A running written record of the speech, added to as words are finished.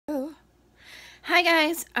Hi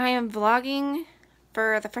guys, I am vlogging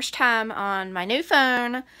for the first time on my new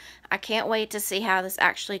phone. I can't wait to see how this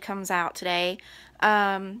actually comes out today.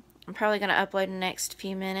 I'm probably going to upload in the next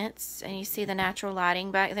few minutes, and you see the natural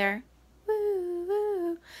lighting back there. Woo,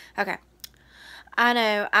 woo. Okay, I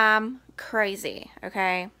know I'm crazy,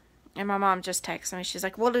 okay, and my mom just texted me. She's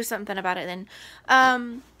like, we'll do something about it then.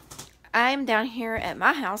 I'm down here at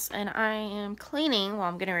my house, and I am cleaning. Well,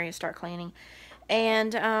 I'm getting ready to start cleaning,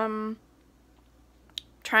 and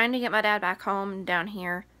trying to get my dad back home down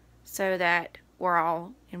here so that we're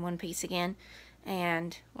all in one piece again.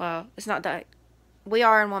 And, well, it's not that we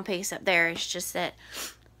are in one piece up there. It's just that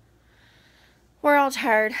we're all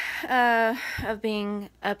tired of being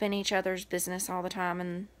up in each other's business all the time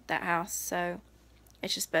in that house. So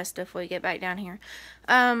it's just best if we get back down here.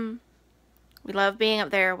 We love being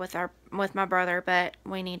up there with my brother, but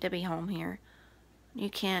we need to be home here.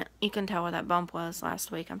 You can tell where that bump was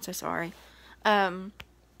last week. I'm so sorry.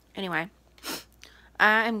 Anyway,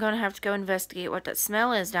 I am going to have to go investigate what that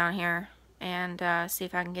smell is down here and see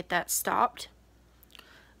if I can get that stopped.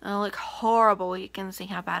 I look horrible. You can see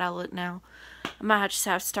how bad I look now. I might just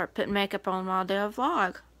have to start putting makeup on while I do a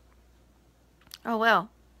vlog. Oh well.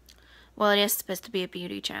 Well, it is supposed to be a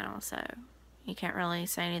beauty channel, so you can't really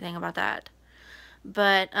say anything about that.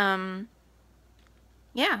 But,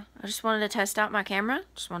 yeah, I just wanted to test out my camera.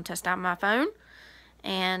 Just want to test out my phone.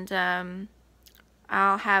 And,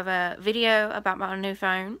 I'll have a video about my new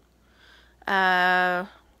phone,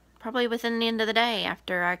 probably within the end of the day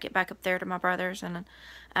after I get back up there to my brother's, and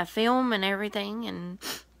I film and everything, and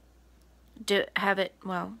have it,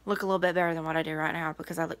 well, look a little bit better than what I do right now,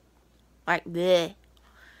 because I look like bleh.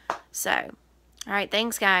 So, alright,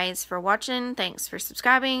 thanks guys for watching, thanks for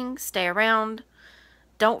subscribing, stay around,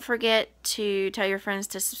 don't forget to tell your friends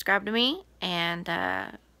to subscribe to me, and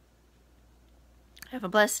have a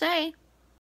blessed day.